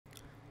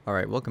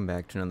Alright, welcome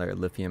back to another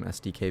Alephium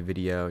SDK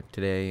video.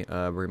 Today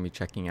we're going to be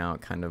checking out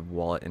kind of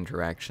wallet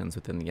interactions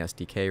within the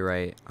SDK,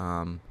 right?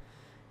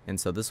 And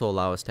so this will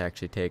allow us to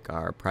actually take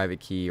our private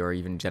key or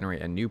even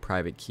generate a new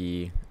private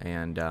key,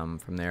 and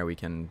from there we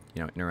can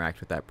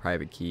interact with that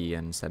private key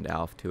and send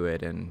ALPH to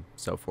it and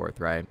so forth,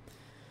 right?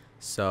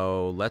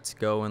 So let's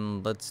go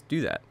and let's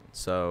do that.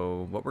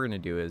 So what we're going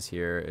to do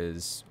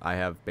is I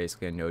have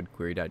basically a node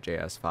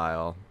query.js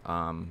file,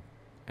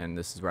 and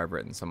this is where I've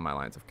written some of my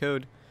lines of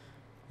code.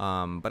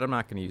 But I'm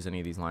not going to use any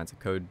of these lines of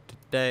code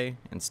today.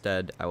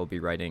 Instead, I will be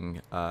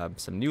writing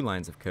some new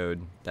lines of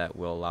code that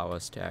will allow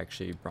us to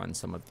actually run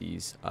some of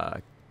these,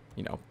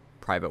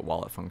 private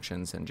wallet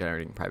functions and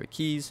generating private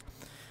keys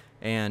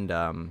and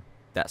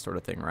that sort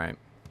of thing, right?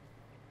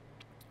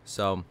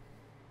 So,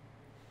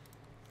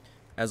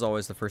 as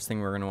always, the first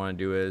thing we're going to want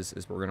to do is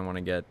we're going to want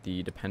to get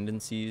the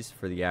dependencies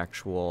for the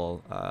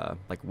actual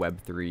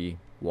Web3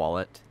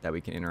 wallet that we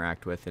can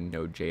interact with in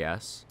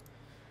Node.js.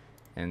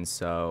 And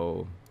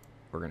so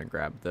we're going to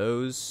grab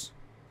those,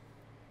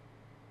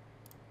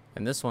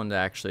 and this one's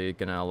actually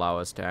going to allow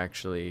us to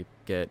actually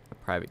get a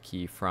private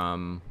key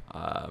from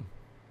a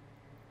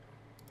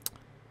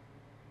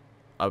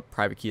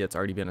private key that's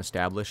already been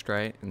established,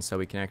 right? And so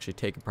we can actually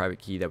take a private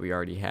key that we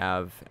already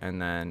have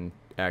and then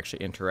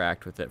actually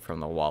interact with it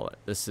from the wallet.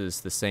 This is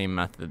the same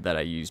method that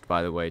I used,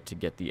 by the way, to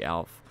get the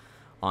ALPH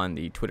on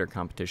the Twitter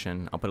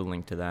competition. I'll put a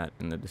link to that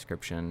in the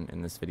description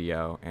in this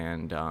video,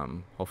 and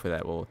hopefully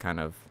that will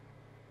kind of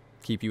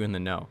keep you in the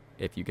know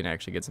if you can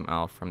actually get some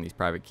ALPH from these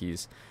private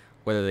keys,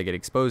 whether they get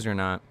exposed or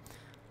not.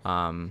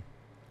 I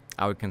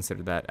would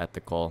consider that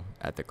ethical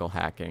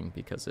hacking,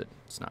 because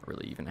it's not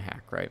really even a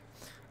hack, right?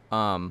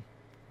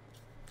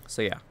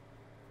 So yeah.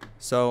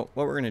 So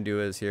what we're going to do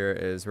is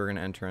we're going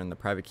to enter in the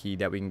private key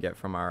that we can get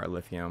from our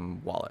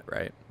Alephium wallet,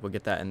 right? We'll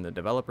get that in the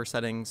developer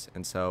settings,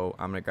 and so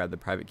I'm going to grab the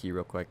private key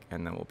real quick,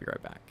 and then we'll be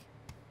right back.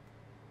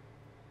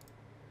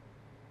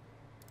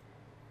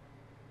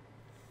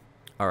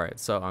 Alright,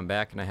 so I'm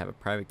back and I have a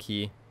private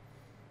key.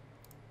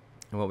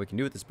 And what we can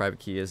do with this private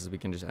key is we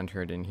can just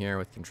enter it in here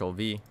with Control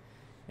V.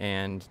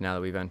 And now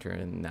that we've entered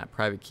in that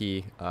private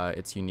key,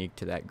 it's unique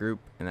to that group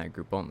and that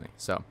group only.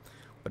 So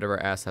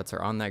whatever assets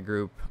are on that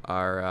group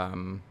are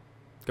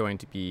going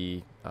to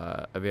be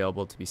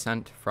available to be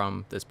sent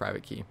from this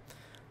private key.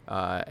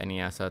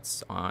 Any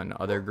assets on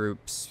other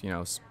groups,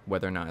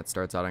 whether or not it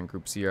starts out on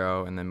group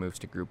 0 and then moves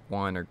to group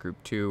 1 or group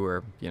 2,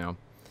 or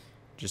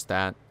just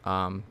that,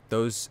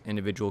 those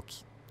individual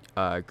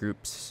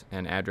groups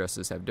and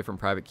addresses have different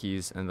private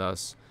keys, and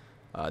thus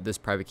this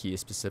private key is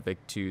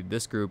specific to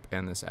this group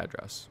and this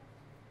address.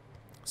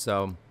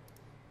 So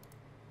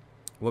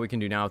what we can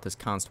do now with this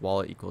const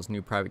wallet equals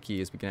new private key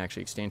is we can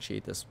actually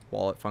instantiate this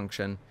wallet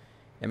function,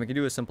 and we can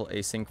do a simple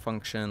async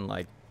function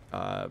like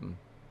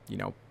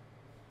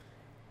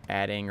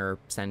adding or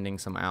sending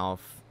some ALPH,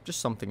 just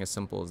something as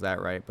simple as that,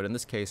 right? But in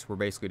this case, we're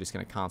basically just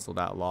going to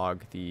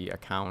console.log the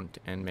account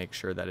and make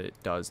sure that it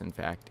does in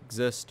fact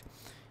exist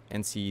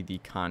and see the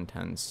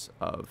contents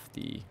of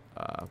the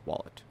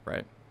wallet,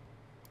 right?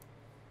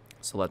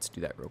 So let's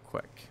do that real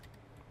quick.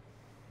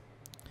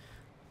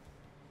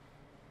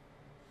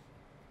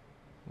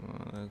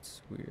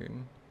 That's weird.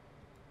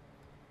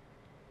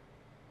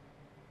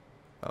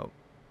 Oh,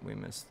 we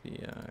missed the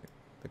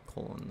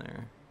colon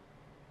there.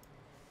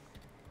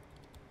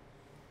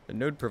 The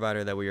node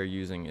provider that we are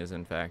using is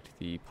in fact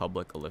the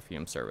public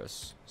Alephium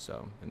service.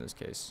 So in this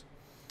case,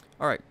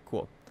 all right,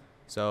 cool.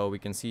 So we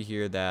can see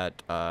here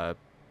that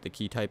the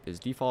key type is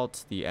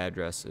default, the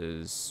address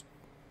is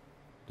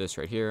this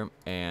right here,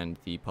 and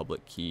the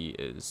public key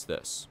is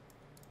this.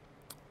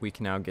 We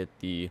can now get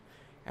the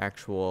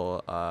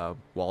actual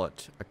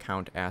wallet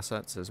account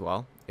assets as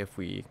well if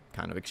we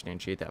kind of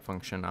instantiate that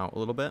function out a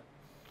little bit.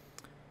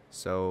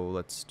 So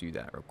let's do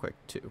that real quick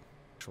too.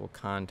 Actual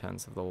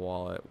contents of the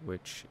wallet,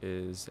 which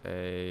is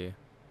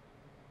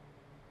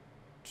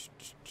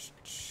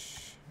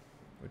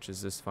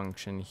this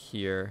function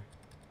here.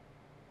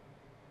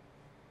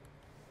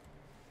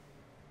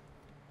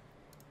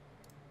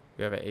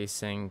 We have an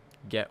async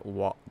get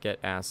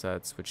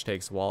assets, which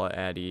takes wallet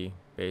addy,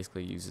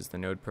 basically uses the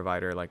node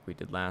provider like we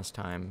did last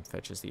time,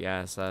 fetches the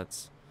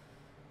assets,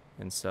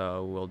 and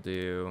so we'll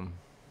do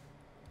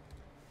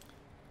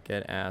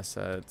get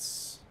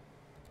assets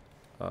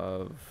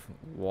of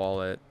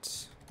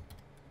wallet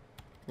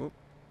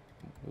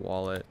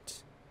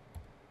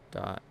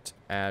dot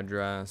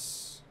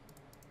address,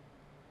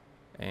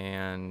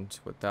 and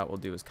what that will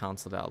do is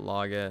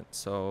console.log it.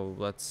 So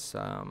let's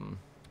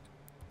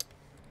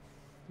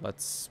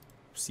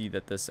see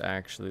that this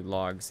actually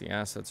logs the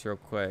assets real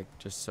quick,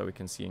 just so we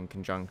can see in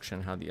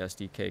conjunction how the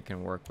SDK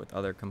can work with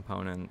other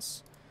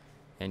components,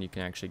 and you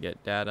can actually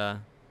get data.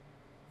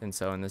 And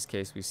so in this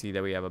case, we see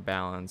that we have a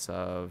balance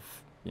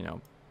of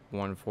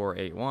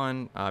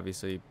 1481.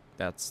 Obviously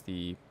that's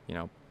the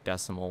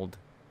decimaled,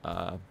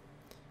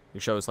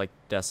 it shows like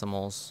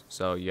decimals,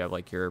 so you have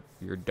like your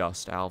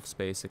dust ALPHs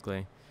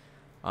basically.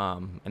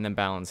 And then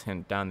balance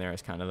hint down there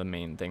is kind of the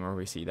main thing where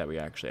we see that we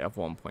actually have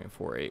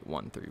 1.48131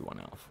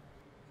 ALPH.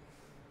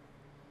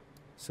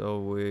 So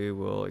we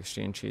will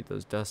exchange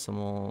those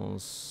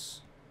decimals.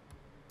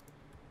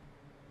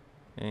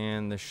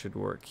 And this should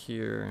work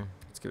here.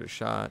 Let's give it a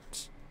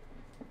shot.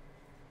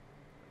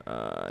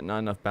 Not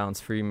enough balance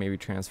free, maybe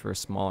transfer a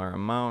smaller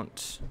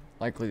amount.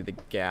 Likely the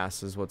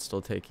gas is what's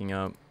still taking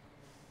up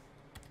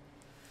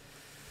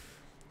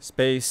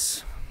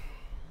space.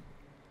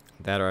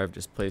 That, or I've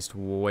just placed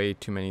way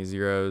too many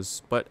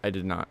zeros, but I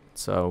did not.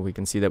 So we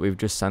can see that we've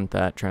just sent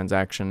that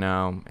transaction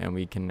now, and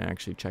we can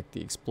actually check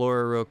the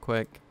Explorer real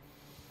quick.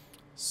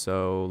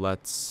 So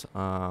let's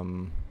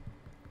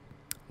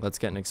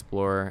get an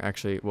Explorer.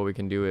 Actually, what we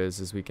can do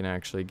is we can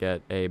actually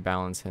get a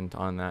balance hint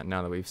on that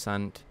now that we've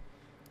sent.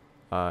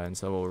 And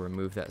so we'll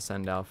remove that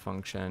send out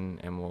function,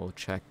 and we'll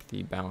check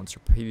the balance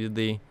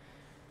repeatedly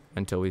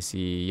until we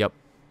see, yep.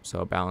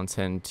 So balance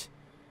hint,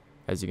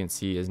 as you can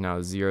see, is now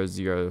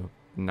 00931511817,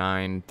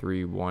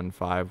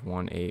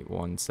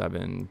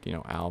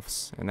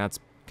 alphs, and that's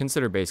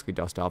considered basically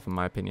dust alpha in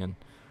my opinion.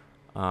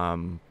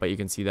 But you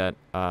can see that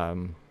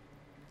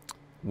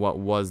what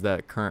was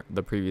the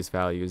previous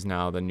value is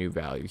now the new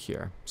value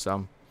here.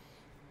 So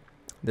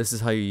this is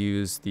how you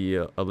use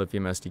the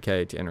Alephium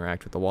SDK to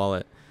interact with the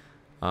wallet.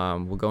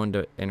 We'll go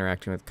into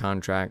interacting with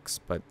contracts,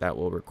 but that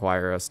will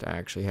require us to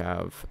actually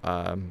have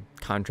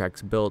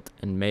contracts built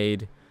and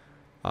made.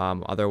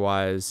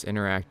 Otherwise,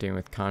 interacting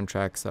with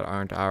contracts that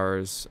aren't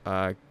ours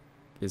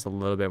is a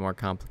little bit more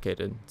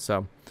complicated.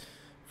 So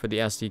for the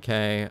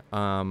SDK,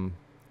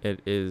 it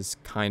is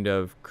kind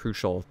of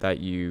crucial that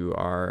you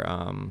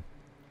are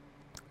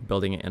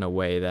building it in a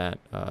way that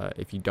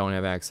if you don't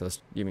have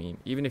access,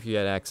 even if you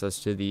had access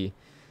to the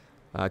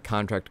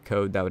contract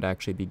code, that would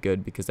actually be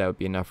good, because that would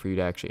be enough for you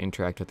to actually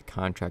interact with the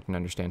contract and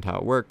understand how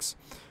it works,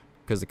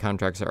 because the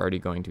contracts are already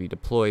going to be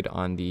deployed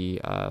on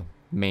the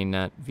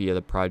mainnet via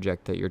the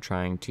project that you're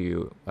trying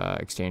to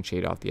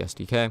instantiate off the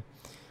SDK.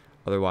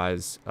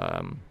 Otherwise,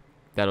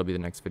 that'll be the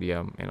next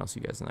video, and I'll see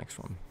you guys in the next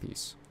one.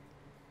 Peace.